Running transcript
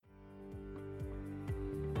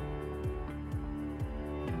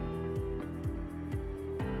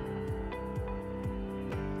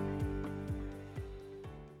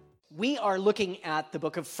We are looking at the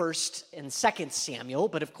book of 1st and 2nd Samuel,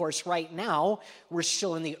 but of course right now we're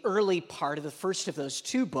still in the early part of the first of those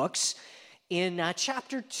two books. In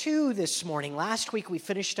chapter 2 this morning, last week we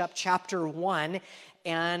finished up chapter 1,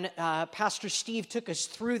 and Pastor Steve took us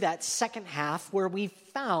through that second half where we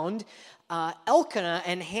found Elkanah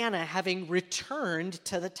and Hannah having returned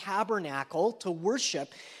to the tabernacle to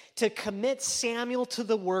worship, to commit Samuel to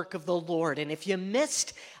the work of the Lord. And if you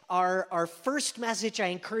missed our first message, I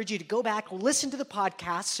encourage you to go back, listen to the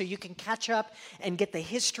podcast so you can catch up and get the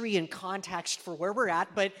history and context for where we're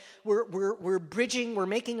at. But we're bridging, we're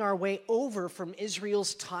making our way over from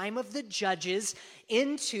Israel's time of the judges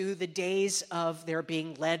into the days of their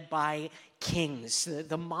being led by kings.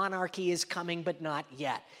 The monarchy is coming, but not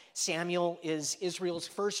yet. Samuel is Israel's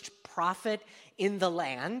first prophet in the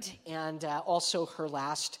land and also her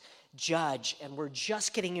last judge, and we're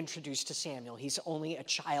just getting introduced to Samuel. He's only a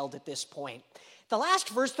child at this point. The last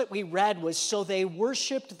verse that we read was, so they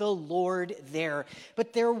worshiped the Lord there.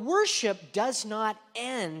 But their worship does not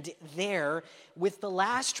end there with the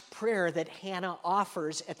last prayer that Hannah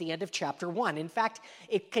offers at the end of chapter 1. In fact,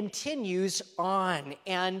 it continues on.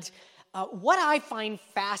 And what I find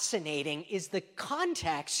fascinating is the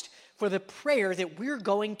context for the prayer that we're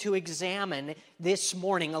going to examine this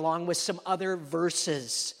morning, along with some other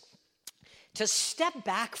verses. To step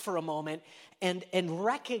back for a moment and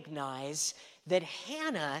recognize that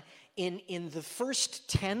Hannah, in the first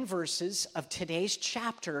 10 verses of today's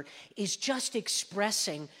chapter, is just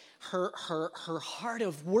expressing her heart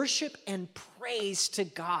of worship and praise to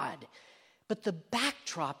God. But the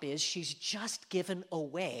backdrop is she's just given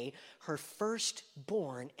away her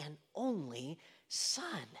firstborn and only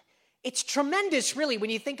son. It's tremendous, really, when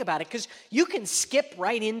you think about it, because you can skip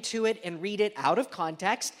right into it and read it out of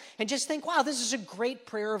context and just think, wow, this is a great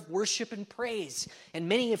prayer of worship and praise. And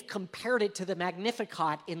many have compared it to the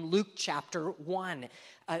Magnificat in Luke chapter 1.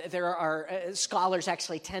 There are scholars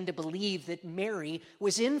actually tend to believe that Mary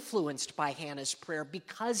was influenced by Hannah's prayer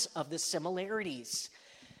because of the similarities.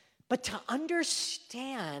 But to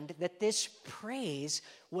understand that this praise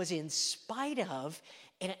was in spite of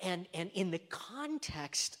and in the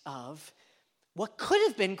context of what could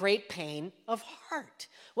have been great pain of heart,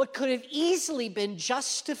 what could have easily been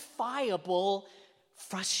justifiable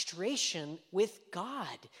frustration with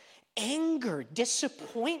God, anger,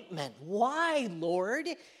 disappointment. Why, Lord?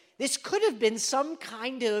 This could have been some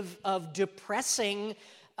kind of depressing,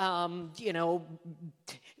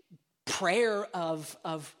 prayer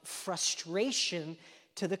of frustration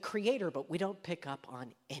to the Creator, but we don't pick up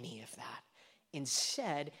on any of that.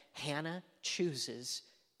 Instead, Hannah chooses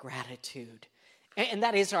gratitude. And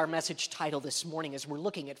that is our message title this morning as we're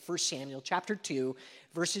looking at 1 Samuel chapter 2,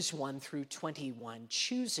 verses 1 through 21,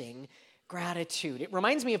 choosing gratitude. It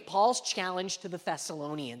reminds me of Paul's challenge to the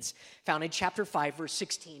Thessalonians, found in chapter 5, verse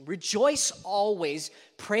 16. Rejoice always,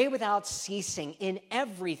 pray without ceasing, in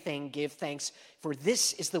everything give thanks, for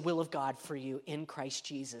this is the will of God for you in Christ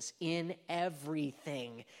Jesus. In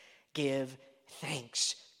everything give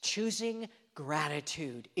thanks. Choosing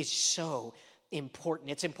gratitude is so important.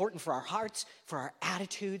 It's important for our hearts, for our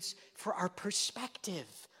attitudes, for our perspective.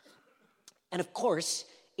 And of course,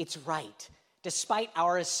 it's right, despite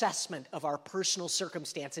our assessment of our personal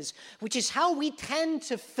circumstances, which is how we tend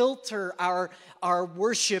to filter our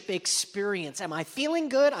worship experience. Am I feeling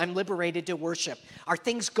good? I'm liberated to worship. Are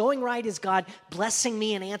things going right? Is God blessing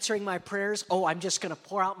me and answering my prayers? Oh, I'm just going to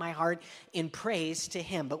pour out my heart in praise to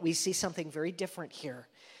Him. But we see something very different here.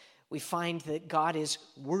 We find that God is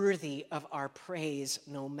worthy of our praise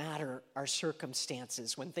no matter our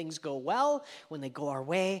circumstances. When things go well, when they go our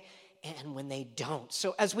way, and when they don't.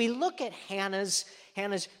 So as we look at Hannah's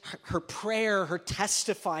her prayer, her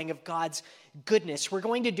testifying of God's goodness, we're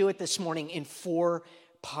going to do it this morning in 4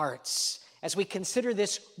 parts. As we consider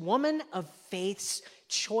this woman of faith's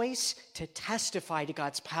choice to testify to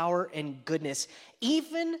God's power and goodness,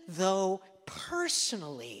 even though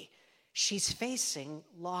personally she's facing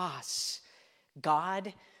loss.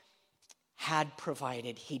 God had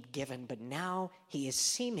provided, He'd given, but now He is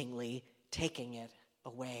seemingly taking it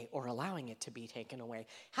away or allowing it to be taken away.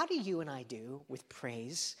 How do you and I do with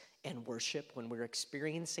praise and worship when we're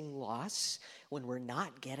experiencing loss, when we're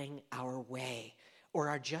not getting our way, or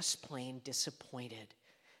are just plain disappointed?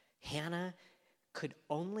 Hannah could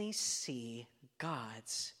only see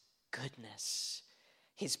God's goodness,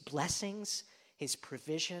 His blessings, His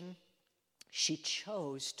provision. She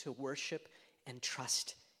chose to worship and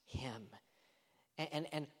trust Him.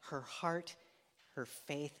 And her heart, her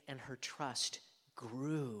faith, and her trust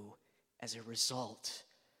grew as a result.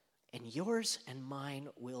 And yours and mine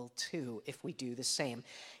will too if we do the same.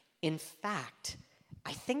 In fact,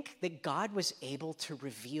 I think that God was able to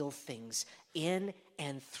reveal things in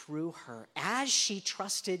and through her as she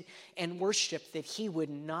trusted and worshiped that he would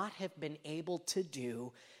not have been able to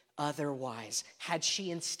do otherwise, had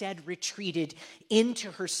she instead retreated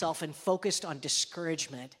into herself and focused on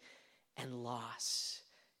discouragement and loss.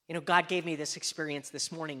 You know, God gave me this experience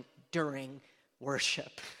this morning during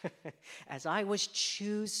worship as I was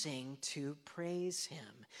choosing to praise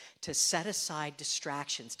him, to set aside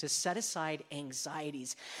distractions, to set aside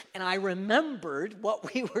anxieties. And I remembered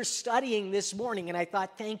what we were studying this morning, and I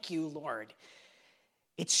thought, thank you, Lord.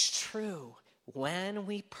 It's true. When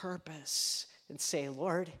we purpose and say,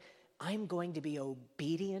 Lord, I'm going to be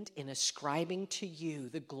obedient in ascribing to you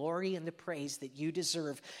the glory and the praise that you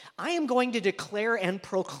deserve. I am going to declare and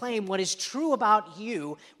proclaim what is true about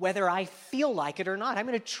you, whether I feel like it or not. I'm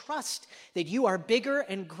going to trust that you are bigger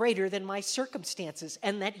and greater than my circumstances,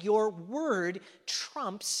 and that your word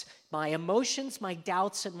trumps my emotions, my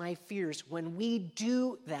doubts, and my fears. When we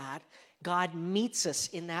do that, God meets us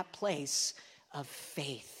in that place of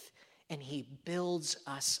faith, and he builds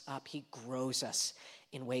us up. He grows us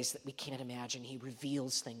in ways that we can't imagine. He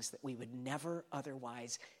reveals things that we would never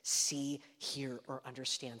otherwise see, hear, or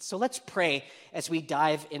understand. So let's pray as we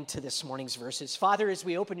dive into this morning's verses. Father, as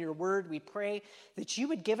we open your word, we pray that you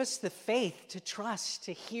would give us the faith to trust,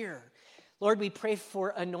 to hear. Lord, we pray for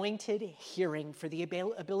anointed hearing, for the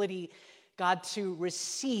ability, God, to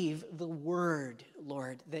receive the word,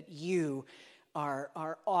 Lord, that you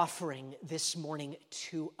are offering this morning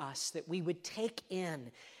to us, that we would take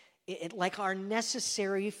in it like our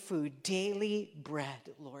necessary food, daily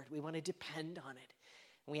bread, Lord. We want to depend on it.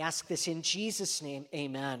 And we ask this in Jesus' name,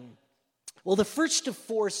 amen. Well, the first of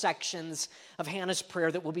four sections of Hannah's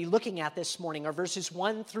prayer that we'll be looking at this morning are verses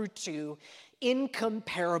 1 through 2.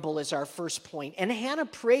 Incomparable is our first point. And Hannah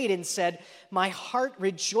prayed and said, my heart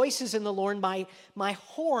rejoices in the Lord. My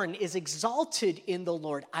horn is exalted in the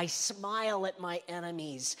Lord. I smile at my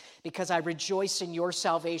enemies because I rejoice in your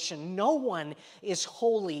salvation. No one is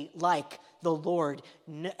holy like the Lord.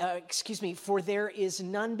 For there is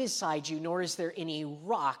none beside you, nor is there any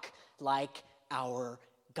rock like our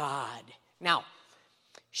God. Now,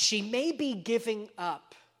 she may be giving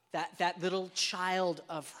up that little child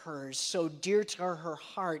of hers, so dear to her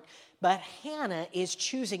heart, but Hannah is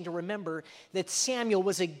choosing to remember that Samuel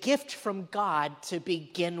was a gift from God to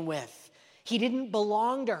begin with. He didn't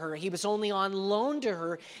belong to her. He was only on loan to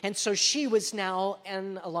her, and so she was now,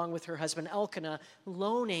 and along with her husband Elkanah,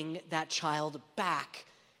 loaning that child back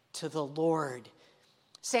to the Lord.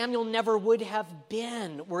 Samuel never would have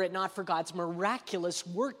been were it not for God's miraculous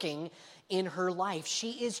working in her life.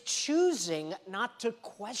 She is choosing not to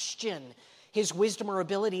question his wisdom or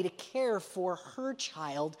ability to care for her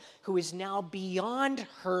child, who is now beyond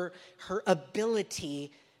her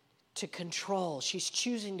ability to control. She's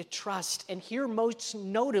choosing to trust. And here, most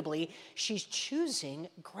notably, she's choosing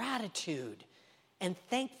gratitude and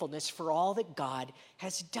thankfulness for all that God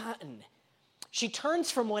has done. She turns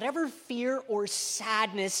from whatever fear or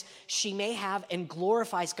sadness she may have and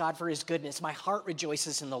glorifies God for his goodness. My heart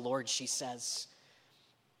rejoices in the Lord, she says.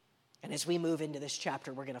 And as we move into this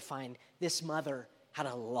chapter, we're going to find this mother had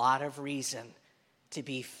a lot of reason to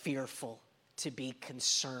be fearful, to be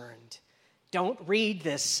concerned. Don't read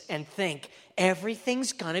this and think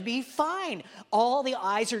everything's going to be fine. All the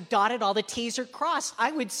I's are dotted, all the T's are crossed.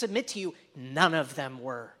 I would submit to you, none of them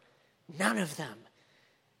were. None of them.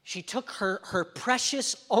 She took her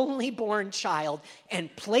precious only born child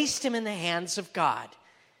and placed him in the hands of God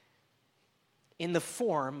in the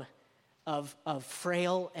form of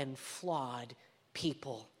frail and flawed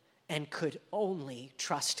people, and could only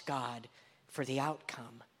trust God for the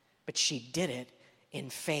outcome. But she did it in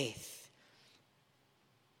faith.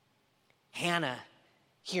 Hannah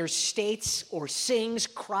here states or sings,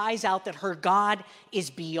 cries out that her God is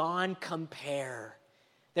beyond compare.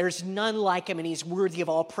 There's none like him, and he's worthy of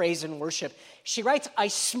all praise and worship. She writes, I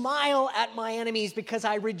smile at my enemies because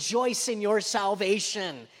I rejoice in your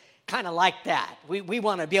salvation. Kind of like that. We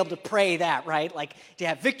want to be able to pray that, right? Like to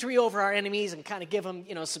have victory over our enemies and kind of give them,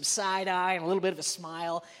 some side eye and a little bit of a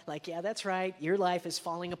smile. Like, yeah, that's right. Your life is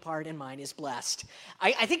falling apart and mine is blessed.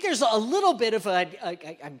 I think there's a little bit of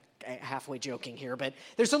I'm halfway joking here, but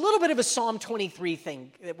there's a little bit of a Psalm 23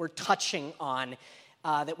 thing that we're touching on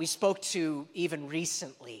that we spoke to even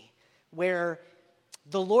recently, where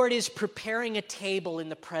the Lord is preparing a table in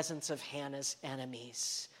the presence of Hannah's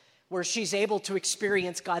enemies, where she's able to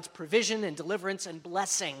experience God's provision and deliverance and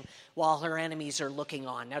blessing while her enemies are looking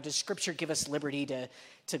on. Now, does Scripture give us liberty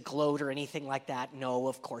to gloat or anything like that? No,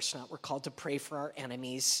 of course not. We're called to pray for our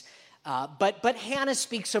enemies. But Hannah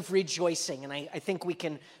speaks of rejoicing, and I think we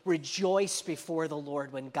can rejoice before the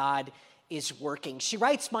Lord when God is working. She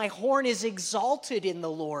writes, "My horn is exalted in the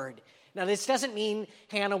Lord." Now, this doesn't mean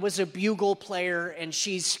Hannah was a bugle player and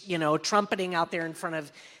she's, trumpeting out there in front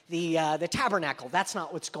of the tabernacle. That's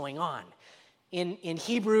not what's going on. In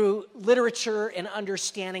Hebrew literature and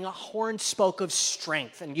understanding, a horn spoke of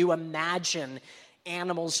strength. And you imagine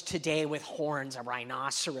animals today with horns, a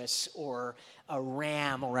rhinoceros or a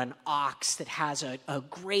ram or an ox that has a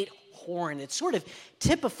great horn. It sort of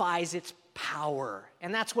typifies its power.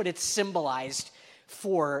 And that's what it symbolized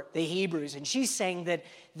for the Hebrews. And she's saying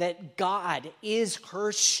that God is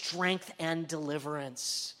her strength and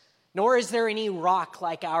deliverance. Nor is there any rock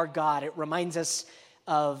like our God. It reminds us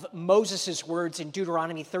of Moses' words in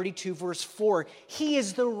Deuteronomy 32, verse 4. He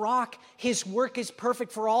is the rock. His work is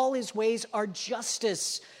perfect, for all his ways are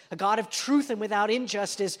justice. A God of truth and without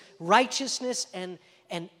injustice, righteousness and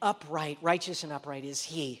upright. Righteous and upright is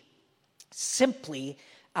he. Simply,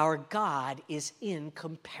 our God is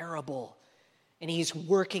incomparable. And he's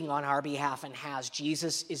working on our behalf and has.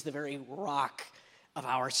 Jesus is the very rock of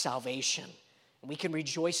our salvation. And we can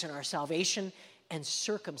rejoice in our salvation and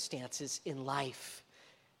circumstances in life.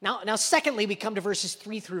 Now, secondly, we come to verses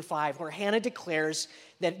 3 through 5, where Hannah declares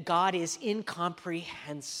that God is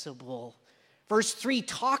incomprehensible. Verse 3,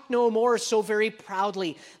 "Talk no more so very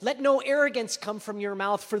proudly. Let no arrogance come from your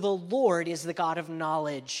mouth, for the Lord is the God of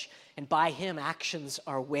knowledge, and by him actions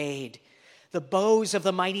are weighed. The bows of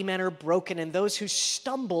the mighty men are broken, and those who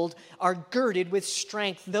stumbled are girded with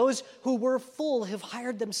strength. Those who were full have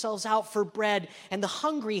hired themselves out for bread, and the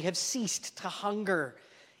hungry have ceased to hunger.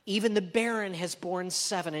 Even the barren has borne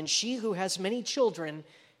 7, and she who has many children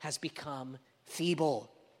has become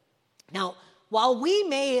feeble." Now, while we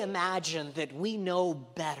may imagine that we know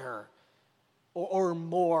better or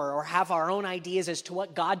more, or have our own ideas as to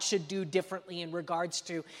what God should do differently in regards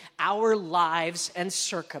to our lives and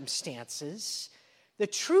circumstances, the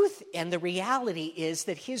truth and the reality is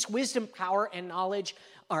that his wisdom, power, and knowledge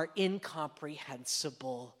are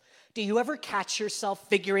incomprehensible. Do you ever catch yourself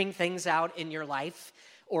figuring things out in your life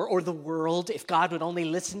or the world? If God would only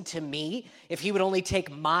listen to me, if he would only take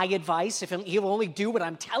my advice, if he would only do what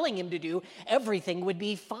I'm telling him to do, everything would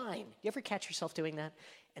be fine. You ever catch yourself doing that?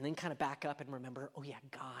 And then kind of back up and remember, oh yeah,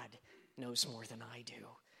 God knows more than I do.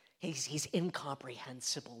 He's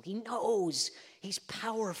incomprehensible. He knows. He's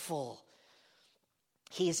powerful.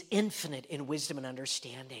 He is infinite in wisdom and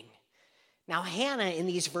understanding. Now, Hannah, in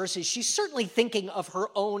these verses, she's certainly thinking of her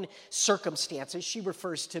own circumstances. She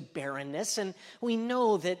refers to barrenness, and we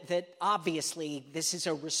know that obviously this is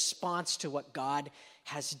a response to what God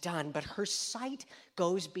has done, but her sight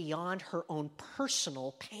goes beyond her own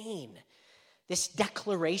personal pain. This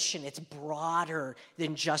declaration, it's broader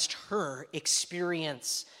than just her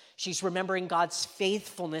experience. She's remembering God's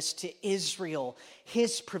faithfulness to Israel,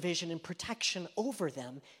 his provision and protection over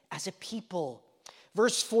them as a people.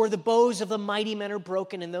 Verse 4, "The bows of the mighty men are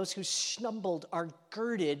broken, and those who stumbled are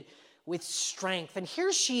girded with strength." And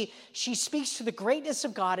here she speaks to the greatness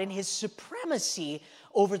of God and his supremacy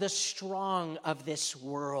over the strong of this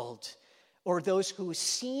world, or those who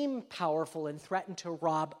seem powerful and threaten to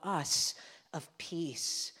rob us of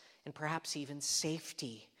peace and perhaps even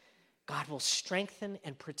safety. God will strengthen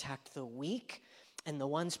and protect the weak and the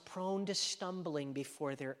ones prone to stumbling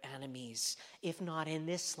before their enemies, if not in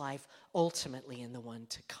this life, ultimately in the one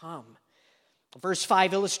to come. Verse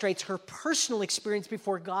 5 illustrates her personal experience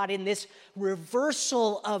before God in this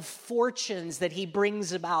reversal of fortunes that he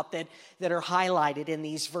brings about that are highlighted in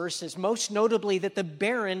these verses. Most notably that the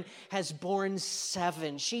barren has borne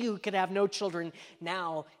 7. She who could have no children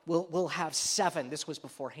now will have 7. This was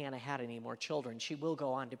before Hannah had any more children. She will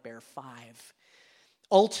go on to bear 5.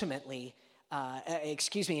 Ultimately,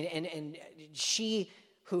 and she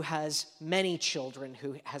who has many children,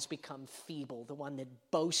 who has become feeble, the one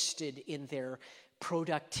that boasted in their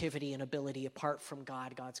productivity and ability apart from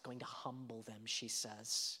God, God's going to humble them, she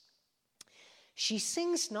says. She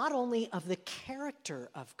sings not only of the character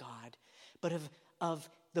of God, but of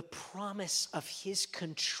the promise of his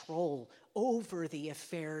control over the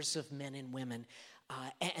affairs of men and women,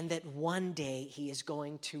 and that one day he is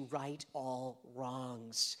going to right all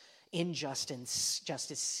wrongs. Injustice,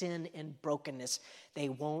 sin, and brokenness, they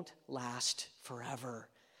won't last forever.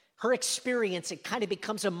 Her experience, it kind of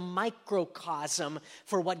becomes a microcosm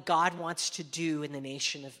for what God wants to do in the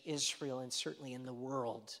nation of Israel and certainly in the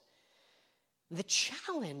world. The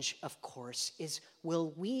challenge, of course, is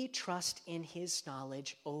will we trust in his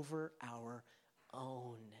knowledge over our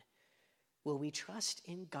own? Will we trust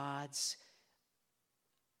in God's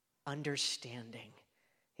understanding,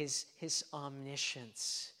 his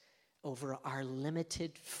omniscience, over our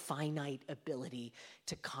limited, finite ability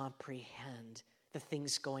to comprehend the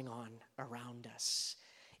things going on around us.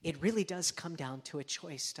 It really does come down to a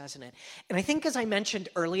choice, doesn't it? And I think, as I mentioned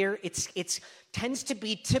earlier, it tends to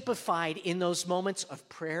be typified in those moments of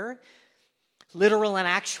prayer, literal and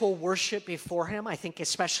actual worship before him. I think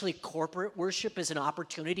especially corporate worship is an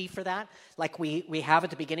opportunity for that, like we have at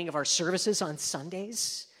the beginning of our services on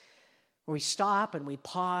Sundays, where we stop and we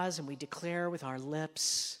pause and we declare with our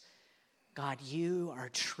lips, God, you are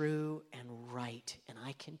true and right, and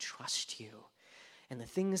I can trust you. And the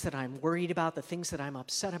things that I'm worried about, the things that I'm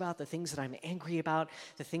upset about, the things that I'm angry about,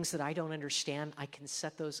 the things that I don't understand, I can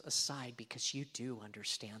set those aside because you do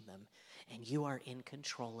understand them. And you are in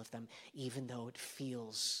control of them, even though it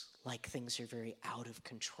feels like things are very out of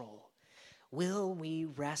control. Will we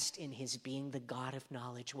rest in his being the God of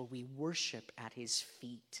knowledge? Will we worship at his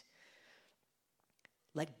feet?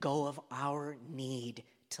 Let go of our need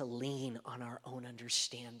to lean on our own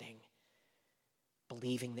understanding,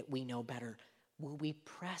 believing that we know better. Will we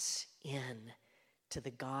press in to the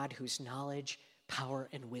God whose knowledge, power,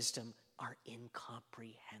 and wisdom are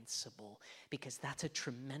incomprehensible? Because that's a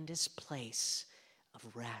tremendous place of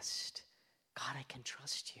rest. God, I can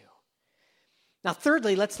trust you. Now,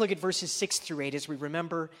 thirdly, let's look at verses 6 through 8 as we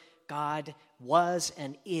remember God was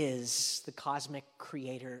and is the cosmic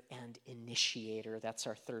creator and initiator. That's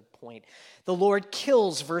our third point. The Lord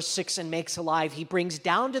kills, verse 6, and makes alive. He brings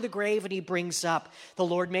down to the grave and he brings up. The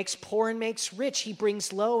Lord makes poor and makes rich. He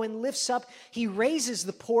brings low and lifts up. He raises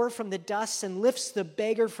the poor from the dust and lifts the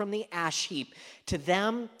beggar from the ash heap.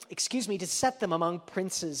 To set them among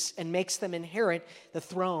princes and makes them inherit the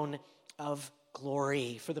throne of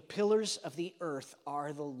glory. For the pillars of the earth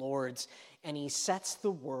are the Lord's, and he sets the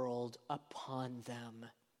world upon them.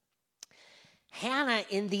 Hannah,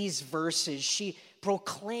 in these verses, she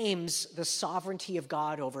proclaims the sovereignty of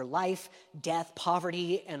God over life, death,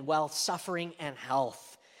 poverty, and wealth, suffering, and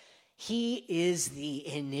health. He is the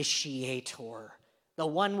initiator, the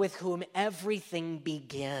one with whom everything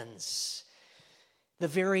begins. The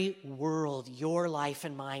very world, your life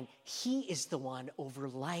and mine, he is the one over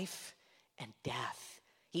life and death.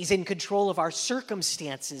 He's in control of our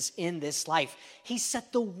circumstances in this life. He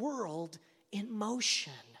set the world in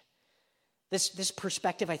motion. This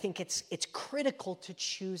perspective, I think it's critical to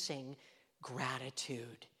choosing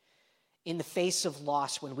gratitude in the face of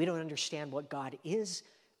loss when we don't understand what God is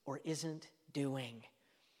or isn't doing,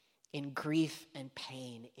 in grief and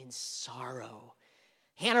pain, in sorrow.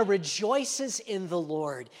 Hannah rejoices in the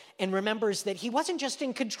Lord and remembers that he wasn't just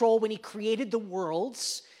in control when he created the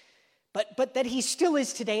worlds, but that he still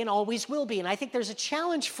is today and always will be. And I think there's a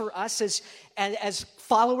challenge for us as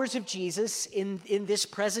followers of Jesus in this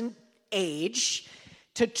present age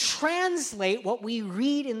to translate what we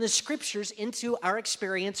read in the scriptures into our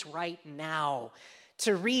experience right now.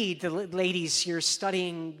 To read, the ladies here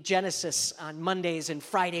studying Genesis on Mondays and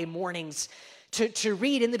Friday mornings, to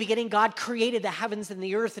read, in the beginning, God created the heavens and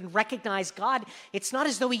the earth, and recognize God, it's not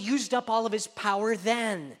as though he used up all of his power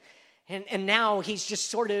then. And now he's just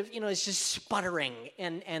sort of, it's just sputtering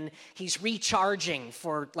and he's recharging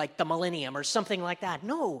for like the millennium or something like that.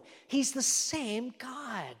 No, he's the same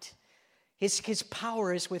God. His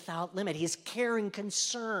power is without limit. His care and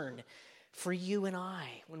concern for you and I,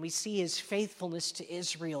 when we see his faithfulness to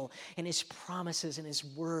Israel and his promises and his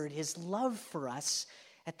word, his love for us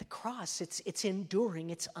at the cross, it's enduring,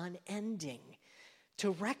 it's unending.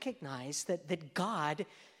 To recognize that God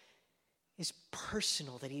is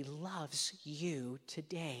personal, that he loves you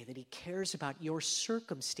today, that he cares about your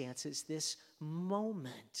circumstances this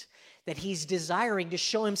moment, that he's desiring to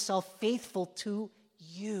show himself faithful to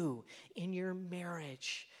you in your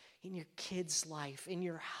marriage, in your kids' life, in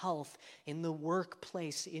your health, in the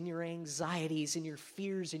workplace, in your anxieties, in your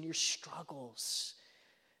fears, in your struggles.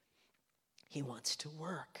 He wants to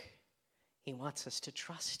work. He wants us to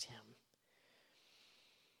trust him.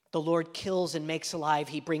 The Lord kills and makes alive.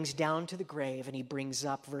 He brings down to the grave and he brings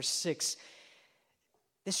up. Verse 6.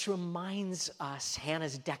 This reminds us,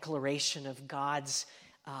 Hannah's declaration of God's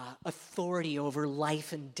authority over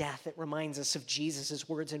life and death. It reminds us of Jesus'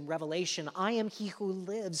 words in Revelation. I am he who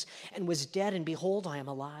lives and was dead, and behold, I am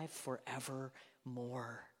alive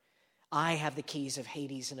forevermore. I have the keys of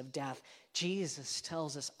Hades and of death. Jesus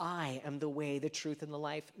tells us, I am the way, the truth, and the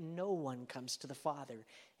life. No one comes to the Father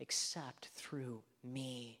except through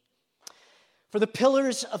me. For the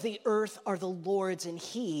pillars of the earth are the Lord's, and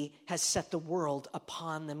he has set the world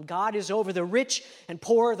upon them. God is over the rich and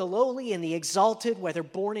poor, the lowly and the exalted, whether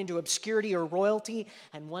born into obscurity or royalty,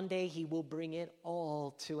 and one day he will bring it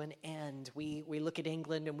all to an end. We look at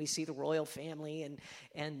England and we see the royal family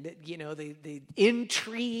and you know the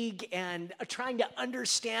intrigue and trying to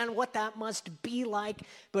understand what that must be like,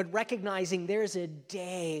 but recognizing there's a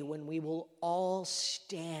day when we will all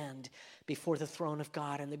stand before the throne of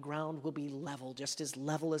God, and the ground will be level, just as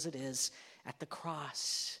level as it is at the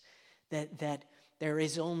cross. That there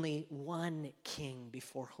is only one king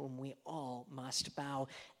before whom we all must bow,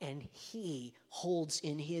 and he holds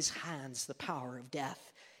in his hands the power of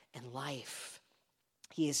death and life.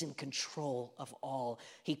 He is in control of all.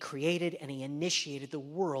 He created and he initiated the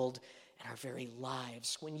world and our very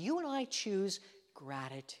lives. When you and I choose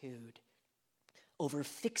gratitude over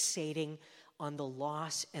fixating on the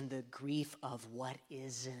loss and the grief of what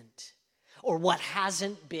isn't, or what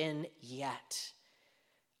hasn't been yet,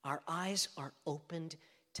 our eyes are opened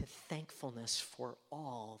to thankfulness for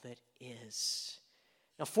all that is.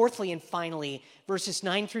 Now, fourthly and finally, verses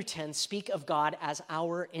 9 through 10 speak of God as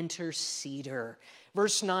our interceder.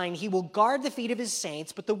 Verse 9, he will guard the feet of his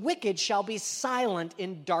saints, but the wicked shall be silent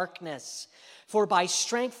in darkness. For by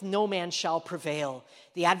strength no man shall prevail.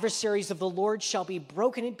 The adversaries of the Lord shall be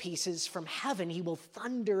broken in pieces. From heaven he will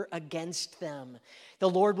thunder against them. The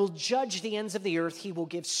Lord will judge the ends of the earth. He will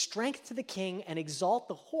give strength to the king and exalt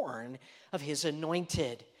the horn of his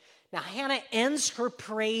anointed. Now, Hannah ends her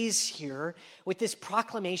praise here with this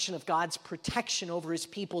proclamation of God's protection over his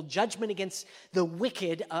people, judgment against the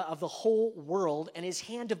wicked of the whole world, and his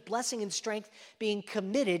hand of blessing and strength being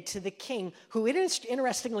committed to the king, who,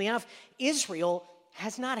 interestingly enough, Israel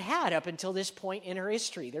has not had up until this point in her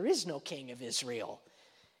history. There is no king of Israel.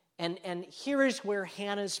 And here is where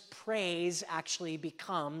Hannah's praise actually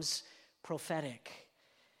becomes prophetic.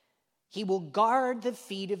 He will guard the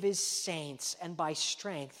feet of his saints, and by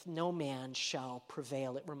strength no man shall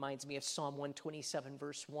prevail. It reminds me of Psalm 127,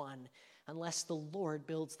 verse 1. Unless the Lord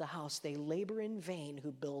builds the house, they labor in vain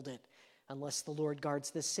who build it. Unless the Lord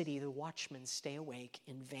guards the city, the watchmen stay awake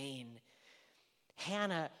in vain.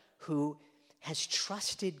 Hannah, who has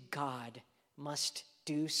trusted God, must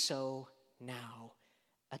do so now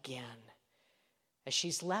again. As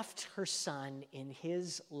she's left her son in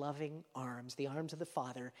his loving arms, the arms of the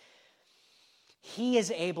Father, he is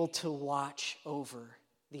able to watch over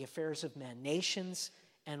the affairs of men, nations,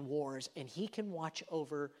 and wars, and he can watch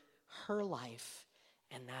over her life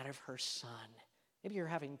and that of her son. Maybe you're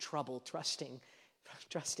having trouble trusting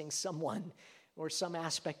someone or some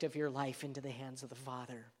aspect of your life into the hands of the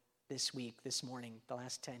Father this week, this morning, the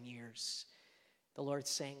last 10 years. The Lord's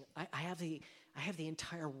saying, I have the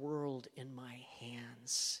entire world in my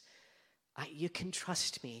hands. You can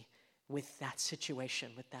trust me with that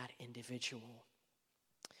situation, with that individual.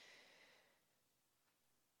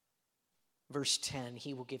 Verse 10,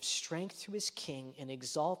 he will give strength to his king and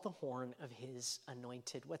exalt the horn of his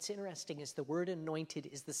anointed. What's interesting is the word anointed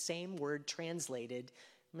is the same word translated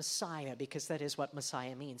Messiah, because that is what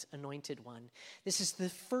Messiah means, anointed one. This is the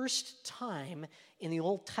first time in the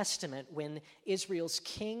Old Testament when Israel's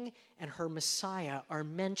king and her Messiah are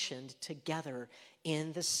mentioned together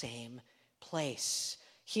in the same place.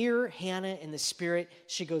 Here, Hannah, in the Spirit,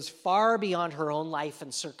 she goes far beyond her own life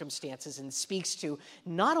and circumstances and speaks to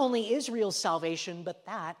not only Israel's salvation, but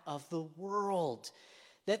that of the world.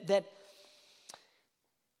 That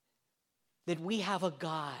we have a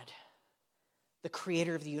God, the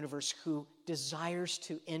creator of the universe, who desires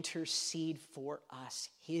to intercede for us,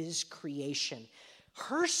 his creation.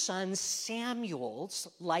 Her son Samuel's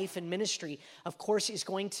life and ministry, of course, is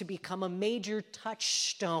going to become a major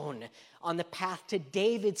touchstone on the path to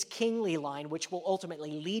David's kingly line, which will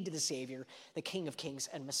ultimately lead to the Savior, the King of Kings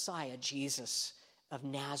and Messiah, Jesus of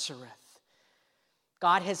Nazareth.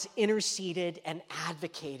 God has interceded and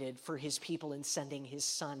advocated for his people in sending his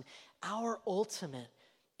son, our ultimate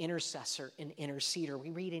intercessor and interceder. We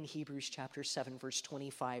read in Hebrews chapter 7, verse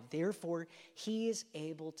 25, therefore he is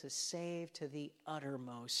able to save to the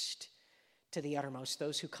uttermost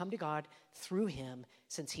those who come to God through him,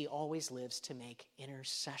 since he always lives to make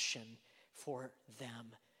intercession for them,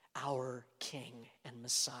 our King and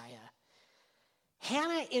Messiah.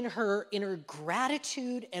 Hannah, in her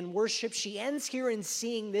gratitude and worship, she ends here in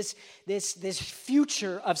seeing this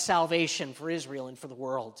future of salvation for Israel and for the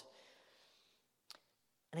world.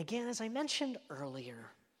 And again, as I mentioned earlier,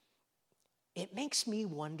 it makes me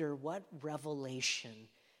wonder what revelation,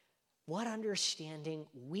 what understanding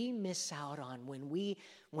we miss out on when we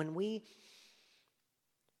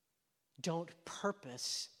don't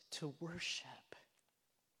purpose to worship.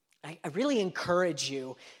 I really encourage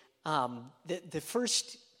you, the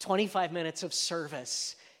first 25 minutes of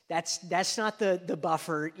service, that's not the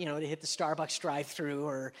buffer, to hit the Starbucks drive-through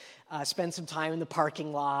or spend some time in the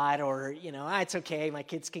parking lot or, it's okay, my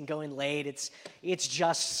kids can go in late, it's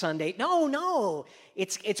just Sunday. No,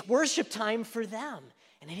 it's worship time for them,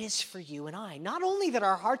 and it is for you and I. Not only that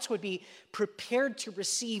our hearts would be prepared to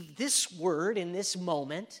receive this word in this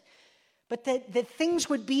moment, but that things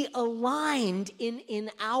would be aligned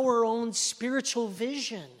in our own spiritual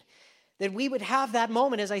vision. That we would have that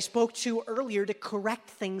moment, as I spoke to earlier, to correct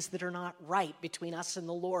things that are not right between us and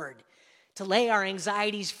the Lord. To lay our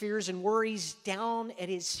anxieties, fears, and worries down at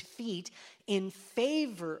His feet in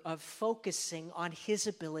favor of focusing on His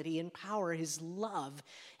ability and power, His love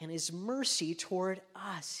and His mercy toward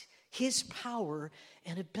us, His power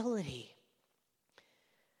and ability.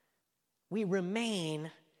 We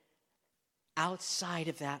remain outside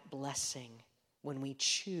of that blessing when we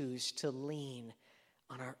choose to lean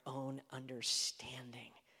on our own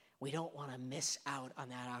understanding. We don't want to miss out on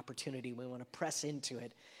that opportunity. We want to press into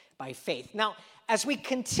it by faith. Now, as we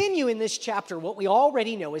continue in this chapter, what we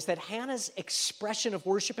already know is that Hannah's expression of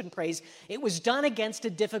worship and praise, it was done against a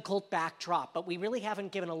difficult backdrop, but we really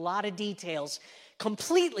haven't given a lot of details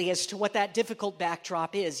completely as to what that difficult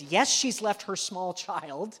backdrop is. Yes, she's left her small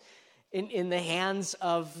child in the hands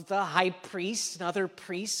of the high priest and other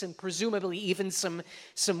priests, and presumably even some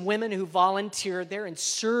women who volunteered there and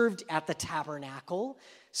served at the tabernacle.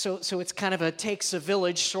 So it's kind of a takes a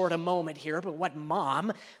village sort of moment here, but what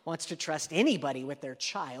mom wants to trust anybody with their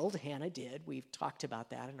child? Hannah did. We've talked about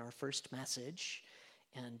that in our first message,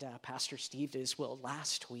 and Pastor Steve did as well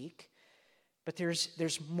last week. But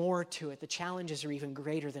there's more to it. The challenges are even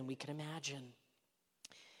greater than we can imagine.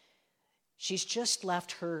 She's just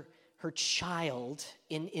left her child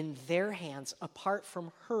in their hands, apart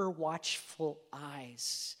from her watchful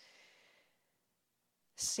eyes.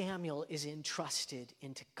 Samuel is entrusted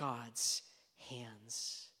into God's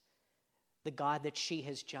hands. The God that she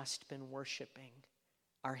has just been worshiping.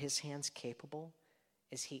 Are His hands capable?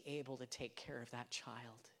 Is He able to take care of that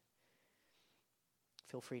child?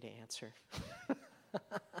 Feel free to answer.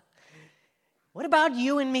 What about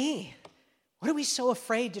you and me? What are we so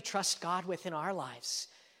afraid to trust God with in our lives?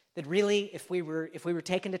 That really, if we were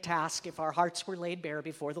taken to task, if our hearts were laid bare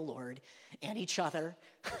before the Lord and each other,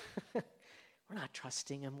 we're not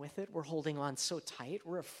trusting Him with it. We're holding on so tight.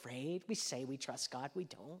 We're afraid. We say we trust God. We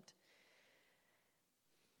don't.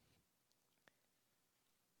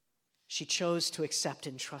 She chose to accept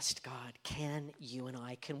and trust God. Can you and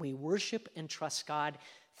I? Can we worship and trust God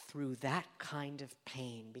through that kind of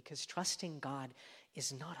pain? Because trusting God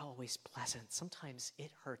is not always pleasant. Sometimes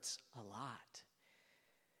it hurts a lot.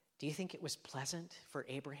 Do you think it was pleasant for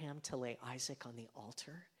Abraham to lay Isaac on the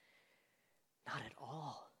altar? Not at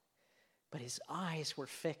all. But his eyes were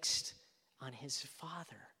fixed on his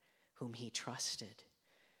father, whom he trusted.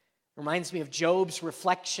 Reminds me of Job's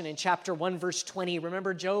reflection in chapter 1, verse 20.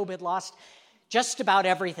 Remember, Job had lost just about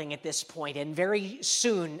everything at this point, and very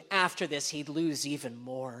soon after this, he'd lose even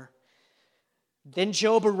more. Then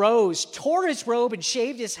Job arose, tore his robe, and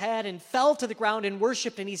shaved his head, and fell to the ground and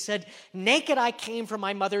worshipped. And he said, "Naked I came from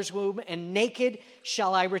my mother's womb, and naked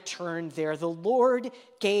shall I return there. The Lord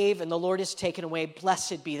gave, and the Lord has taken away.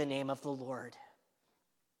 Blessed be the name of the Lord."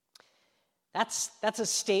 That's a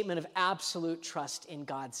statement of absolute trust in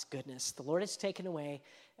God's goodness. The Lord has taken away.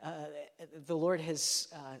 The Lord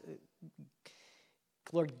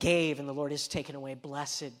gave, and the Lord has taken away.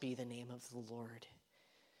 Blessed be the name of the Lord.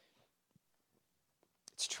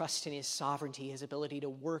 It's trust in His sovereignty, His ability to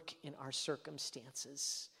work in our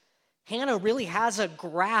circumstances. Hannah really has a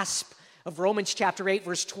grasp of Romans chapter 8,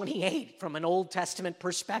 verse 28 from an Old Testament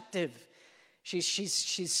perspective.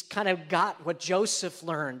 She's kind of got what Joseph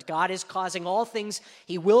learned. God is causing all things,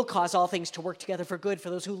 He will cause all things to work together for good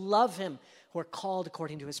for those who love Him, who are called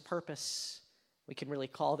according to His purpose. We can really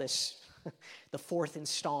call this the fourth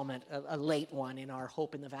installment, a late one in our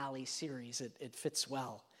Hope in the Valley series. It fits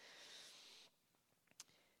well.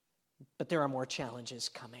 But there are more challenges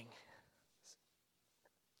coming.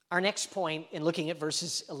 Our next point in looking at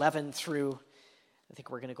verses 11 through, I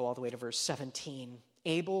think we're going to go all the way to verse 17,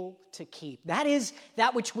 able to keep. That is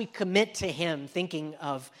that which we commit to Him, thinking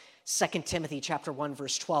of 2 Timothy chapter 1,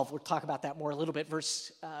 verse 12. We'll talk about that more a little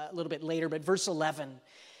bit later, but verse 11.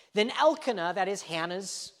 Then Elkanah, that is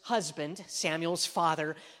Hannah's husband, Samuel's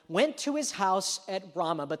father, went to his house at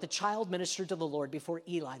Ramah, but the child ministered to the Lord before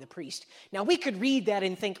Eli the priest. Now we could read that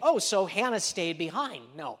and think, oh, so Hannah stayed behind.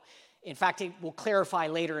 No. In fact, it will clarify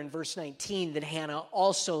later in verse 19 that Hannah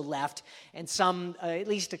also left, and some, at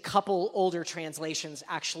least a couple older translations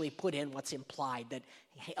actually put in what's implied, that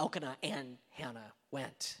Elkanah and Hannah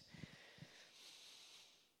went.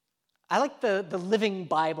 I like the Living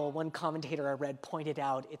Bible. One commentator I read pointed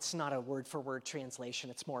out it's not a word-for-word translation.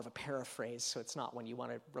 It's more of a paraphrase, so it's not one you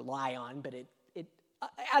want to rely on, but it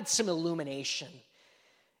adds some illumination.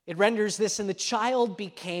 It renders this, and the child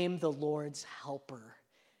became the Lord's helper,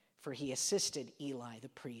 for he assisted Eli the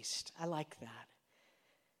priest. I like that.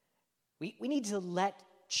 We need to let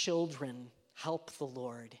children help the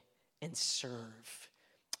Lord and serve.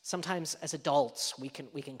 Sometimes as adults, we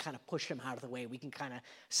can kind of push them out of the way. We can kind of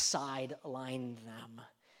sideline them.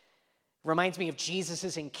 It reminds me of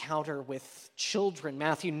Jesus' encounter with children.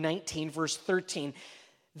 Matthew 19, verse 13.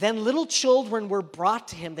 Then little children were brought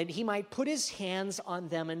to him that he might put his hands on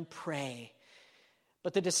them and pray.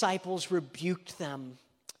 But the disciples rebuked them.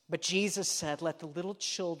 But Jesus said, let the little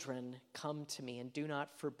children come to me and do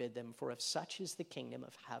not forbid them, for of such is the kingdom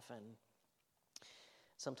of heaven.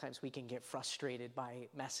 Sometimes we can get frustrated by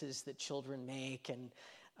messes that children make and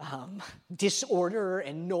disorder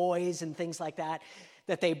and noise and things like that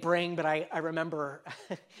they bring. But I remember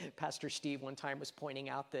Pastor Steve one time was pointing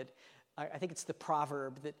out that I think it's the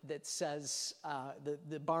proverb that says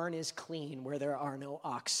the barn is clean where there are no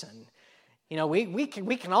oxen. You know, we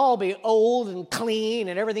can all be old and clean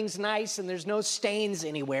and everything's nice and there's no stains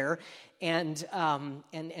anywhere, and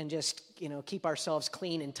just, you know, keep ourselves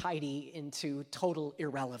clean and tidy into total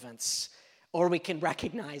irrelevance. Or we can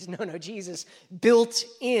recognize, no, Jesus built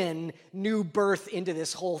in new birth into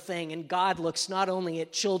this whole thing, and God looks not only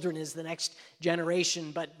at children as the next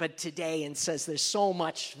generation, but today, and says there's so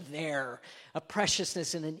much there, a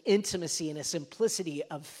preciousness and an intimacy and a simplicity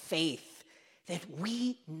of faith that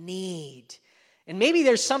we need. And maybe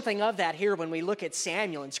there's something of that here when we look at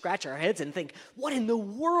Samuel and scratch our heads and think, what in the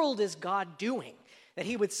world is God doing? That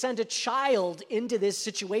he would send a child into this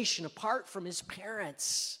situation apart from his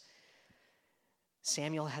parents.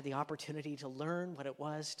 Samuel had the opportunity to learn what it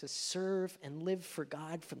was to serve and live for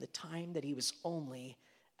God from the time that he was only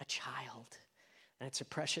a child. And it's a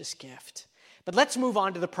precious gift. But let's move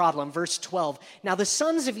on to the problem. Verse 12. Now the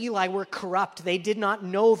sons of Eli were corrupt. They did not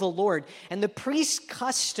know the Lord. And the priest's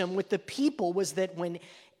custom with the people was that when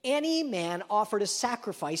any man offered a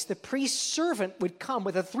sacrifice, the priest's servant would come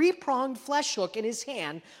with a 3-pronged flesh hook in his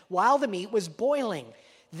hand while the meat was boiling.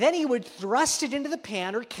 Then he would thrust it into the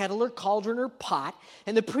pan or kettle or cauldron or pot,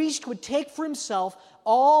 and the priest would take for himself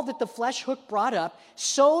all that the flesh hook brought up.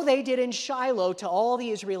 So they did in Shiloh to all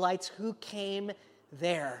the Israelites who came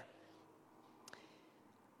there.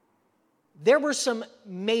 There were some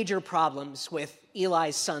major problems with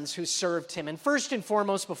Eli's sons who served him. And first and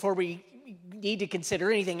foremost, before we need to consider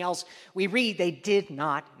anything else, we read they did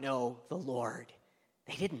not know the Lord.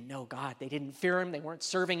 They didn't know God. They didn't fear him. They weren't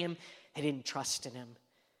serving him. They didn't trust in him.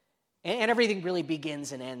 And everything really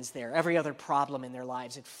begins and ends there. Every other problem in their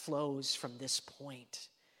lives, it flows from this point.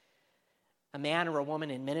 A man or a woman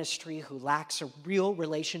in ministry who lacks a real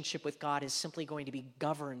relationship with God is simply going to be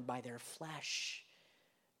governed by their flesh,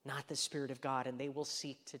 not the Spirit of God, and they will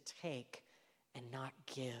seek to take and not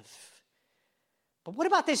give. But what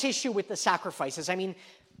about this issue with the sacrifices? I mean,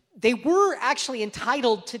 they were actually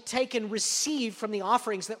entitled to take and receive from the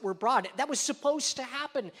offerings that were brought. That was supposed to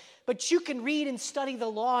happen. But you can read and study the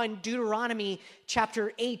law in Deuteronomy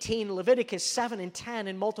chapter 18, Leviticus 7 and 10,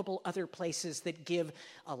 and multiple other places that give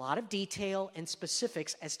a lot of detail and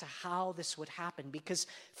specifics as to how this would happen. Because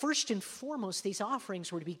first and foremost, these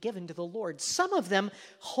offerings were to be given to the Lord. Some of them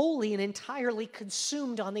wholly and entirely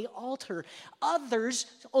consumed on the altar. Others,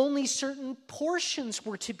 only certain portions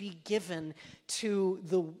were to be given to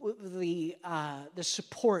the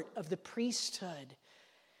support of the priesthood.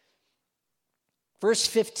 Verse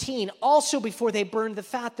 15, also before they burned the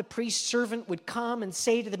fat, the priest's servant would come and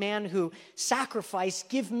say to the man who sacrificed,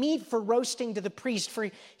 give meat for roasting to the priest, for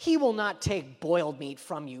he will not take boiled meat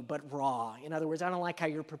from you, but raw. In other words, I don't like how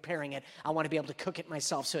you're preparing it. I want to be able to cook it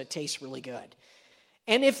myself so it tastes really good.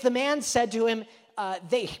 And if the man said to him,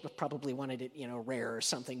 they probably wanted it, rare or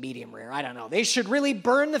something, medium rare. I don't know. They should really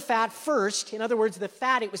burn the fat first. In other words, the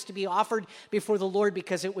fat, it was to be offered before the Lord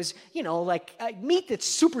because it was, like meat that's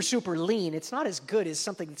super, super lean. It's not as good as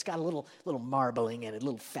something that's got a little marbling in it, a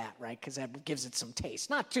little fat, right? Because that gives it some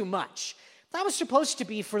taste. Not too much. That was supposed to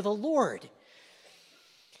be for the Lord.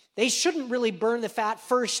 They shouldn't really burn the fat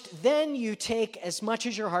first. Then you take as much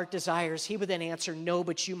as your heart desires. He would then answer, no,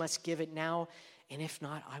 but you must give it now. And if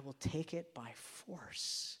not, I will take it by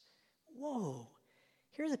force. Whoa.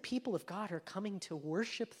 Here the people of God are coming to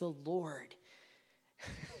worship the Lord.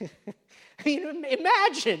 I mean,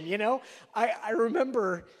 imagine, I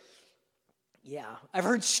remember Yeah, I've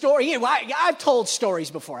heard stories. I've told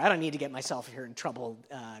stories before. I don't need to get myself here in trouble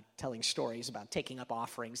telling stories about taking up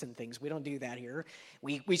offerings and things. We don't do that here.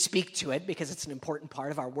 We speak to it because it's an important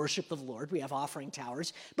part of our worship of the Lord. We have offering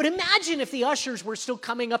towers. But imagine if the ushers were still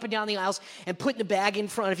coming up and down the aisles and putting a bag in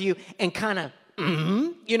front of you and kind of,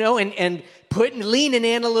 and leaning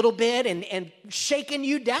in a little bit and shaking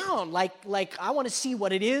you down like I want to see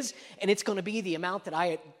what it is, and it's going to be the amount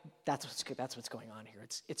that that's what's going on here.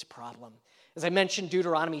 It's a problem. As I mentioned,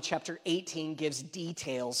 Deuteronomy chapter 18 gives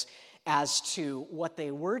details as to what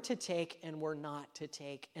they were to take and were not to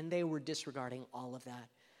take, and they were disregarding all of that.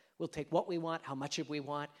 We'll take what we want, how much of we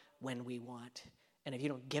want, when we want, and if you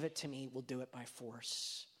don't give it to me, we'll do it by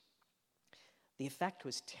force. The effect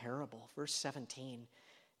was terrible. Verse 17,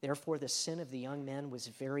 therefore the sin of the young men was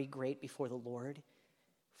very great before the Lord,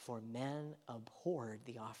 for men abhorred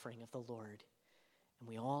the offering of the Lord. And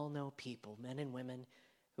we all know people, men and women,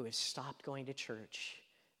 who have stopped going to church.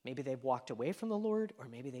 Maybe they've walked away from the Lord, or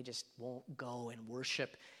maybe they just won't go and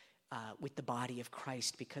worship with the body of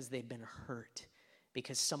Christ because they've been hurt,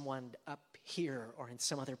 because someone up here or in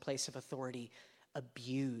some other place of authority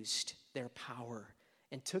abused their power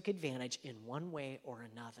and took advantage in one way or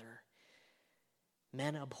another.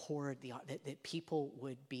 Men abhorred that people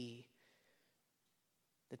would be,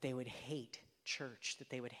 that they would hate church, that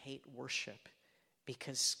they would hate worship,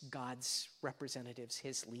 because God's representatives,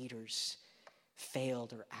 his leaders,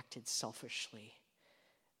 failed or acted selfishly.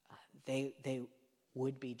 They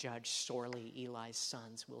would be judged sorely. Eli's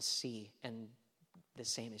sons will see, and the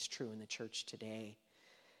same is true in the church today.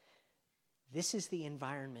 This is the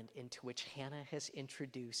environment into which Hannah has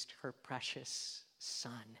introduced her precious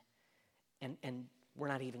son. And we're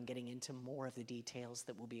not even getting into more of the details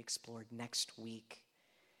that will be explored next week.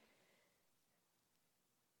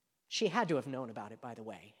 She had to have known about it, by the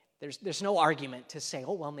way. There's no argument to say,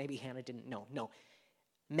 oh, well, maybe Hannah didn't know. No.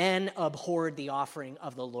 Men abhorred the offering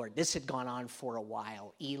of the Lord. This had gone on for a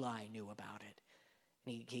while. Eli knew about it.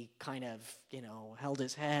 He kind of, held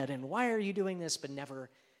his head, and why are you doing this? But never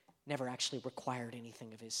actually required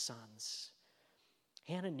anything of his sons.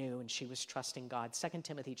 Hannah knew, and she was trusting God. 2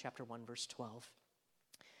 Timothy chapter 1, verse 12.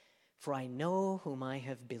 For I know whom I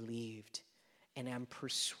have believed, and am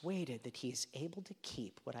persuaded that he is able to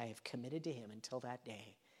keep what I have committed to him until that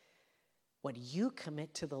day. What you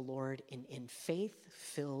commit to the Lord in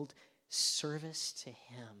faith-filled service to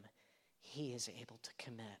him, he is able to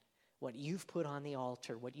commit. What you've put on the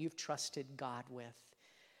altar, what you've trusted God with,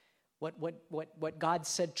 what God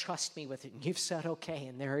said, trust me with it, and you've said, okay,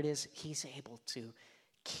 and there it is, he's able to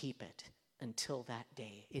keep it until that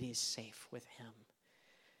day. It is safe with him.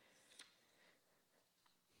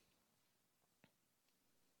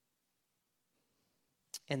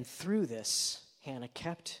 And through this, Hannah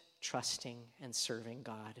kept trusting and serving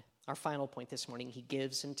God. Our final point this morning, he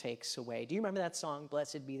gives and takes away. Do you remember that song,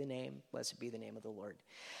 Blessed Be the Name? Blessed be the name of the Lord.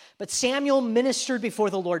 But Samuel ministered before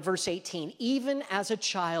the Lord, verse 18, even as a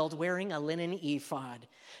child wearing a linen ephod.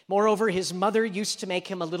 Moreover, his mother used to make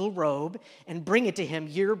him a little robe and bring it to him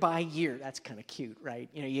year by year. That's kind of cute, right?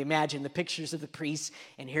 You imagine the pictures of the priests,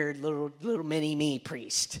 and here, little mini me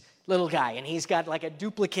priest, little guy, and he's got like a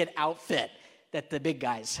duplicate outfit that the big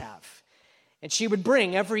guys have. And she would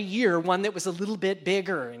bring every year one that was a little bit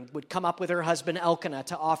bigger and would come up with her husband Elkanah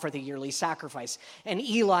to offer the yearly sacrifice. And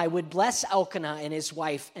Eli would bless Elkanah and his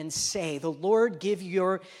wife and say, the Lord give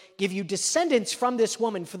you descendants from this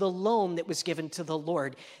woman for the loan that was given to the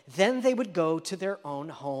Lord. Then they would go to their own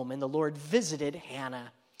home, and the Lord visited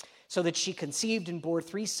Hannah so that she conceived and bore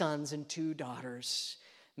 3 sons and 2 daughters.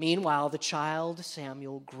 Meanwhile, the child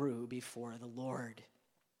Samuel grew before the Lord.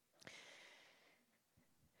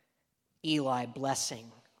 Eli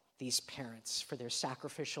blessing these parents for their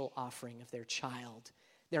sacrificial offering of their child.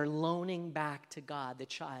 They're loaning back to God the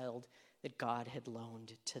child that God had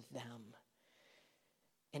loaned to them.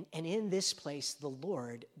 And in this place, the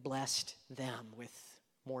Lord blessed them with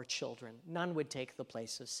more children. None would take the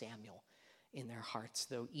place of Samuel in their hearts,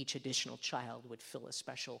 though each additional child would fill a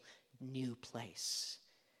special new place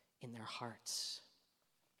in their hearts.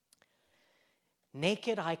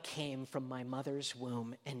 Naked I came from my mother's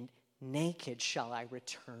womb, and naked shall I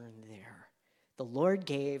return there. The Lord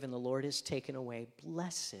gave, and the Lord has taken away.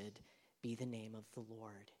 Blessed be the name of the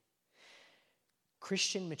Lord.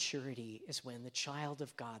 Christian maturity is when the child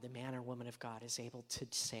of God, the man or woman of God, is able to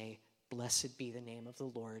say, blessed be the name of the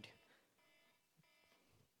Lord.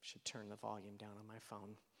 I should turn the volume down on my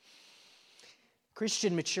phone.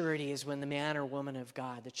 Christian maturity is when the man or woman of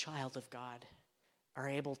God, the child of God, are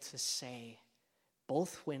able to say,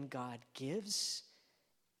 both when God gives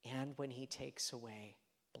and when he takes away,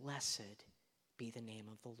 blessed be the name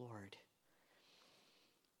of the Lord.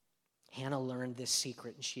 Hannah learned this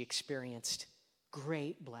secret, and she experienced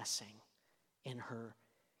great blessing in her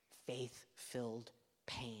faith-filled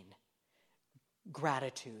pain.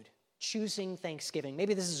 Gratitude, choosing thanksgiving.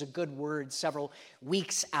 Maybe this is a good word several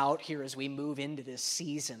weeks out here as we move into this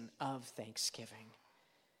season of Thanksgiving.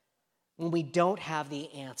 When we don't have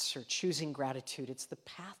the answer, choosing gratitude, it's the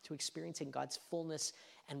path to experiencing God's fullness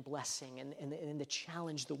and blessing. And the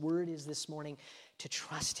challenge, the word is this morning to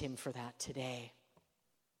trust him for that today.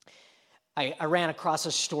 I ran across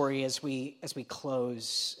a story as we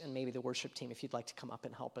close, and maybe the worship team, if you'd like to come up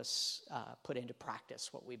and help us put into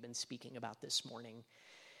practice what we've been speaking about this morning.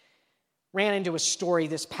 Ran into a story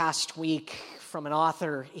this past week from an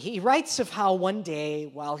author. He writes of how one day,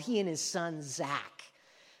 while he and his son Zach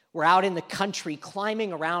were out in the country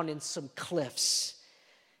climbing around in some cliffs,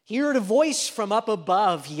 he heard a voice from up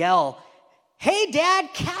above yell, "Hey, Dad,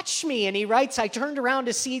 catch me." And he writes, "I turned around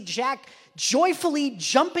to see Jack joyfully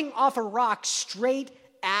jumping off a rock straight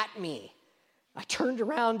at me. I turned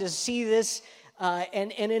around to see this,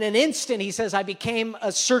 and in an instant," he says, "I became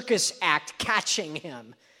a circus act catching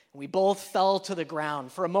him. We both fell to the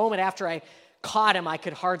ground. For a moment after I caught him, I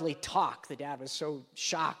could hardly talk." The dad was so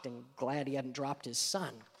shocked and glad he hadn't dropped his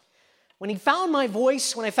son. When I found my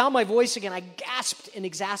voice again, I gasped in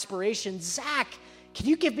exasperation, "Zach, can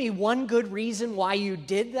you give me one good reason why you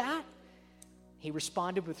did that?" He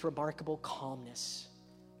responded with remarkable calmness,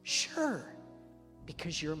 "Sure,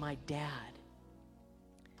 because you're my dad."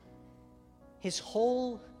 His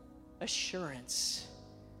whole assurance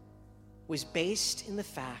was based in the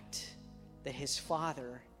fact that his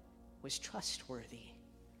father was trustworthy.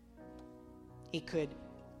 He could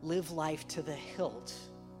live life to the hilt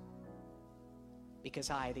because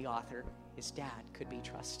I, the author, his dad, could be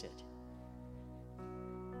trusted.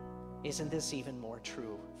 Isn't this even more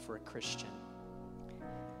true for a Christian?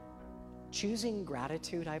 Choosing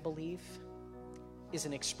gratitude, I believe, is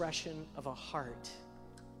an expression of a heart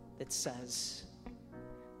that says,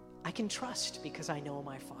 I can trust because I know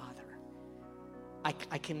my Father. I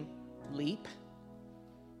can leap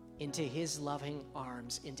into his loving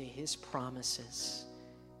arms, into his promises,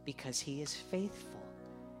 because he is faithful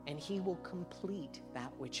and he will complete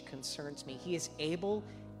that which concerns me. He is able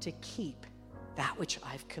to keep that which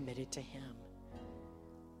I've committed to him.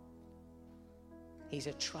 He's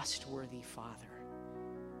a trustworthy Father.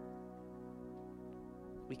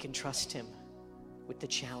 We can trust him with the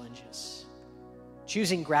challenges.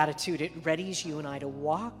 Choosing gratitude, it readies you and I to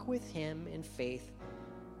walk with him in faith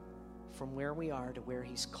from where we are to where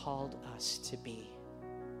he's called us to be.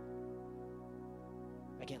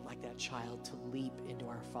 Again, like that child, to leap into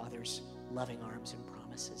our Father's loving arms and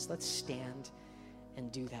promises. Let's stand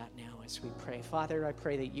and do that now as we pray. Father, I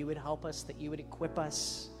pray that you would help us, that you would equip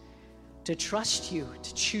us to trust you,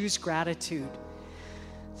 to choose gratitude.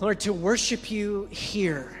 Lord, to worship you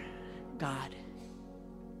here, God.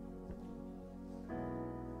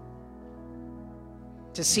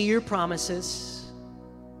 To see your promises,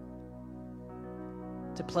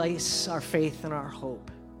 to place our faith and our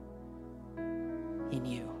hope in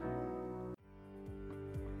you.